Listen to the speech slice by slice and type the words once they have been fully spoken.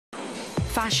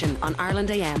Fashion on Ireland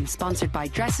AM, sponsored by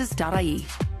dresses.ie.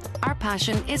 Our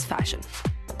passion is fashion.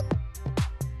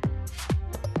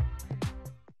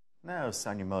 Now,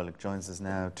 Sonja Molich joins us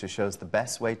now to show us the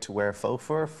best way to wear faux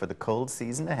fur for the cold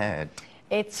season ahead.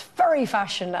 It's furry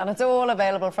fashion and it's all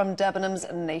available from Debenhams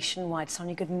nationwide.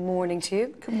 Sonja, good morning to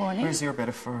you. Good morning. Where's your bit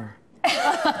of fur?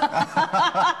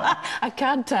 I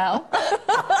can't tell.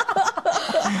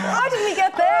 How did we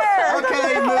get there?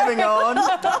 Okay, moving on.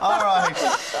 All right.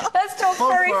 Let's talk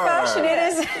furry fur. fashion.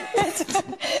 It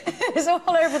is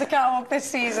all over the catwalk this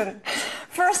season.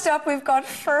 First up, we've got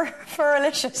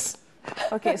Furrylicious.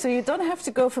 Okay, so you don't have to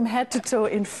go from head to toe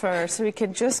in fur, so you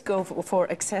can just go for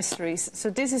accessories. So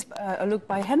this is a look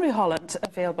by Henry Holland,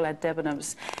 available at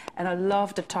Debenhams. And I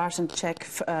love the tartan check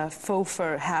faux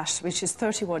fur hat, which is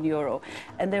 €31.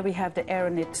 And there we have the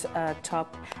aeronit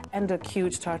top and the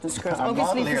cute tartan skirt. Our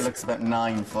model here looks about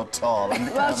 9 foot tall on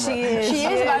the well, camera. she is. She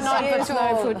is about 9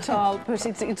 foot tall. But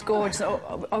it's gorgeous.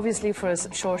 Obviously, for a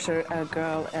shorter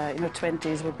girl in her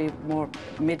 20s, would be more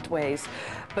midways.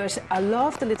 But I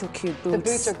love the little cute boots. The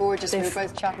boots are gorgeous. We were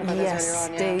both chatting about this earlier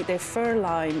on. Yeah. They're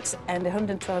fur-lined and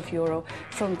 €112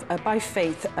 from by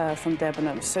Faith from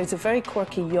Debenhams. So it's a very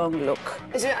quirky, young look.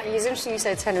 It's interesting you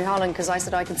say it's Henry Holland, because I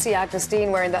said I can see Agnes Dean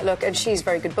wearing that look, and she's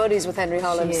very good buddies with Henry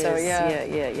Holland. She is, so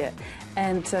yeah.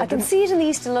 And I can see it in the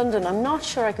east of London. I'm not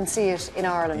sure I can see it in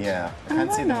Ireland. Yeah, I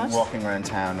can't see them walking around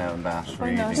town now and that,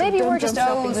 really. Maybe we're just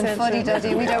old and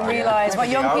fuddy-duddy. We don't realise what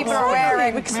young people are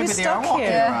wearing. Because Maybe we're they are stuck walking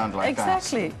here. around like that.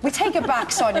 Exactly. We take it back,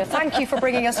 Sonja. Thank you for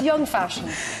bringing us young fashion.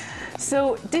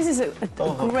 So this is a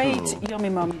great cool. yummy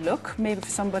mum look, maybe for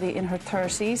somebody in her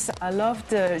 30s. I love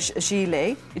the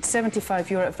gilet. It's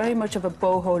 €75, very much of a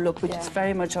boho look, which is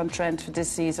very much on trend for this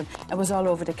season. It was all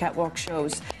over the catwalk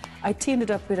shows. I teamed it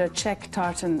up with a check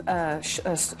tartan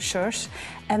shirt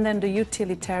and then the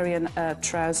utilitarian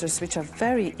trousers, which are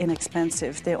very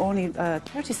inexpensive. They're only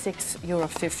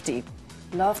 €36.50.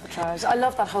 Love the trousers. I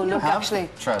love that whole look, actually.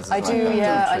 Trousers I like do, that,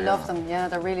 yeah. don't I you? love them. Yeah,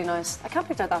 they're really nice. I can't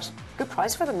believe they're that good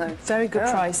price for them, though. Very good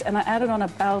price. And I added on a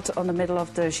belt on the middle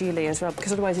of the gilet as well,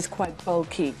 because otherwise it's quite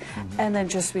bulky. And then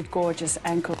just with gorgeous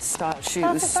ankle-style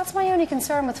shoes. That's my only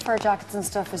concern with fur jackets and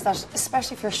stuff, is that,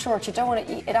 especially if you're short, you don't want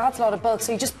to... It adds a lot of bulk,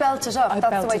 so you just belt it up.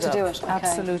 That's the way to do it. Okay.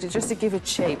 Absolutely, just to give it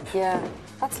shape. Yeah,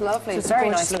 that's lovely. It's very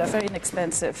nice nice look. Very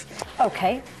inexpensive.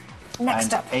 Okay.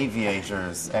 Next up.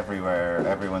 Aviators everywhere,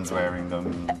 everyone's wearing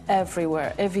them.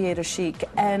 Everywhere, aviator chic.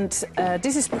 And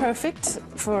this is perfect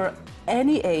for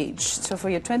any age. So for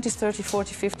your 20s, 30s,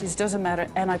 40s, 50s, doesn't matter.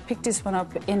 And I picked this one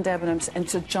up in Debenhams, and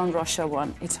it's a John Russia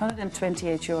one. It's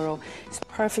 €128. It's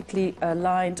perfectly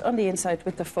lined on the inside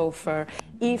with the faux fur,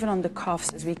 even on the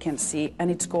cuffs, as we can see, and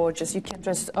it's gorgeous. You can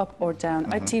dress it up or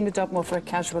down. I teamed it up more for a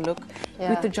casual look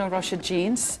with the John Russia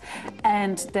jeans,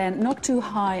 and then not too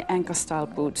high ankle-style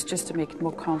boots, just to make it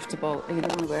more comfortable. You don't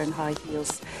want to wear in high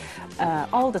heels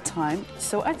all the time.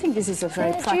 So I think this is a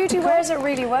very practical... Judy wears it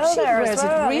really well there as well. She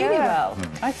wears it really well.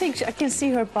 I think I can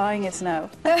see her buying it now.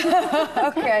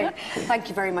 Okay. Thank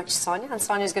you very much, Sonja. And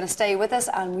Sonja's going to stay with us,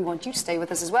 and we want you to stay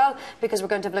with us as well, because we're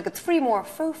going to have a look at 3 more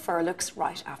faux fur looks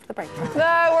right after the break.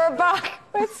 Now we're back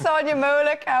with Sonja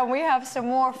Molich, and we have some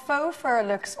more faux fur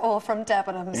looks, all from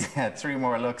Debenhams. Yeah, 3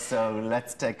 more looks, so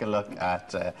let's take a look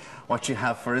at what you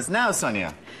have for us now,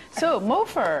 Sonja. So,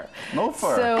 Mofer.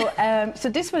 So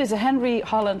this one is a Henry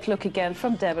Holland look again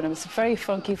from Debenhams. Very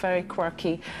funky, very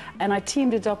quirky. And I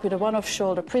teamed it up with a one-off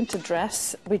shoulder printed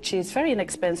dress, which is very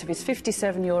inexpensive. It's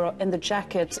 €57, and the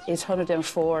jacket is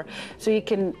 €104. So you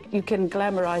can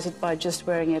glamorize it by just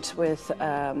wearing it with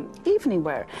evening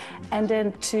wear. And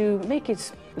then to make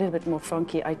it a little bit more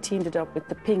funky, I teamed it up with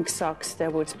the pink socks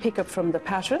that would pick up from the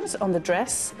patterns on the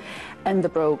dress and the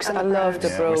brogues. I love the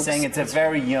brogues. We're saying it's a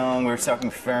very young, we're talking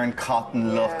fur and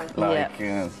cotton look.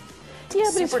 Yeah,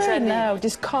 but it's very now,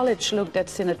 this college look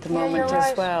that's in at the moment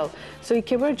as well. So you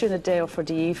can wear it during the day or for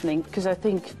the evening, because I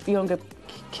think younger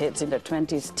kids in their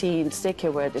 20s, teens, they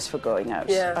can wear this for going out,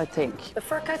 I think. The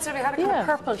fur coats have had a kind of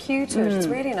purple hue to it. It's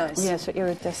really nice. Yeah, so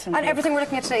iridescent. And everything we're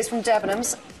looking at today is from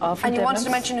Debenhams. And you wanted to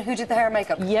mention who did the hair and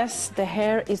makeup? Yes, the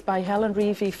hair is by Helen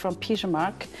Reevy from Peter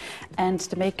Mark, and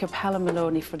the makeup Helen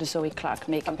Maloney for the Zoe Clark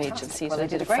makeup agency. Well, so they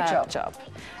did a great job.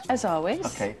 As always.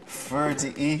 Okay, for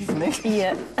the evening.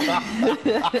 Yeah.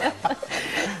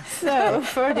 So,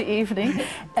 for the evening,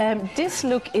 this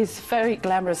look is very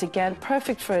glamorous again,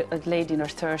 perfect for a lady in her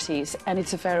 30s, and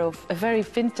it's a very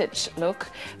vintage look,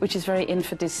 which is very in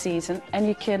for this season, and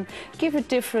you can give it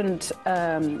different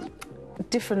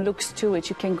different looks to it.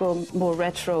 You can go more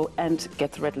retro and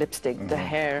get the red lipstick, the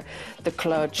hair, the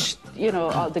clutch, you know,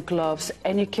 all the gloves,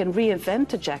 and you can reinvent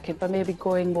the jacket by maybe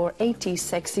going more 80s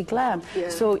sexy glam. Yeah.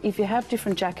 So if you have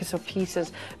different jackets or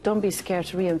pieces, don't be scared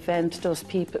to reinvent those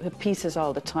pieces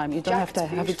all the time. You don't have to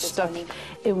have it stuck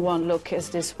in one look as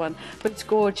this one. But it's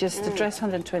gorgeous. The dress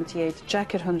 128, the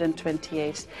jacket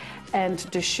 128, and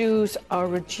the shoes are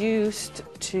reduced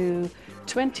to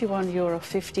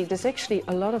 €21.50. There's actually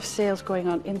a lot of sales going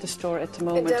on in the store at the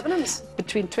moment. In Debenhams?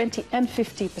 Between 20 and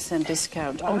 50%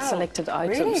 discount on selected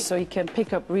items. Really? So you can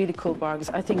pick up really cool bargains.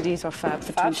 I think these are fab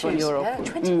for €21. Yeah,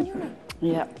 €21.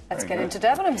 Yeah. Let's get into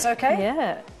Debenhams, okay?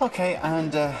 Yeah. Okay,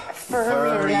 and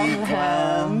Furry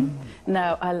glam.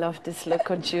 Now, I love this look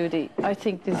on Judy. I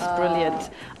think this is brilliant.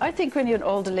 I think when you're an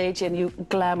older lady and you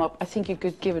glam up, I think you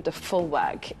could give it a full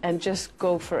whack and just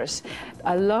go for it.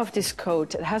 I love this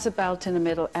coat. It has a belt in the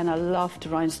middle, and I love the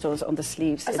rhinestones on the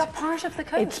sleeves. Is that part of the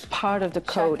coat? It's part of the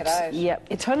coat. Check it out. Yeah,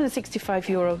 it's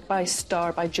 €165 by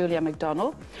Star by Julia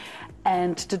McDonald.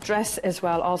 And the dress as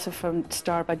well, also from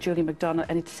Star by Julie McDonald,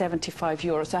 and it's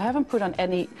 €75. I haven't put on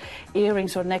any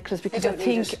earrings or necklace because I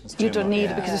think you don't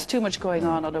need it because there's too much going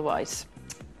on otherwise.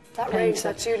 That range,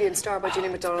 that Julie and Star by Julie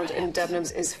McDonald in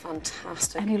Debenhams is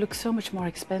fantastic. And you look so much more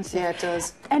expensive. Yeah, it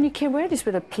does. And you can wear this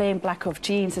with a plain black of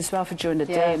jeans as well for during the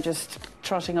day and just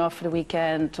trotting off for the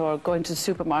weekend or going to the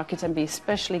supermarket and be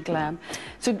especially glam.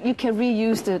 So you can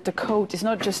reuse the coat. It's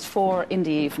not just for in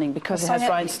the evening because it has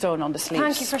rhinestone on the sleeves.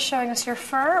 Thank you for showing us your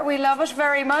fur. We love it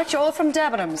very much. All from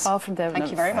Debenhams. All from Debenhams.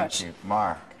 Thank you very much. Thank you.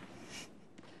 Mark.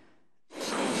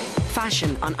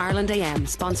 Fashion on Ireland AM,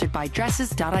 sponsored by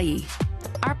dresses.ie.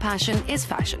 Our passion is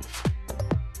fashion.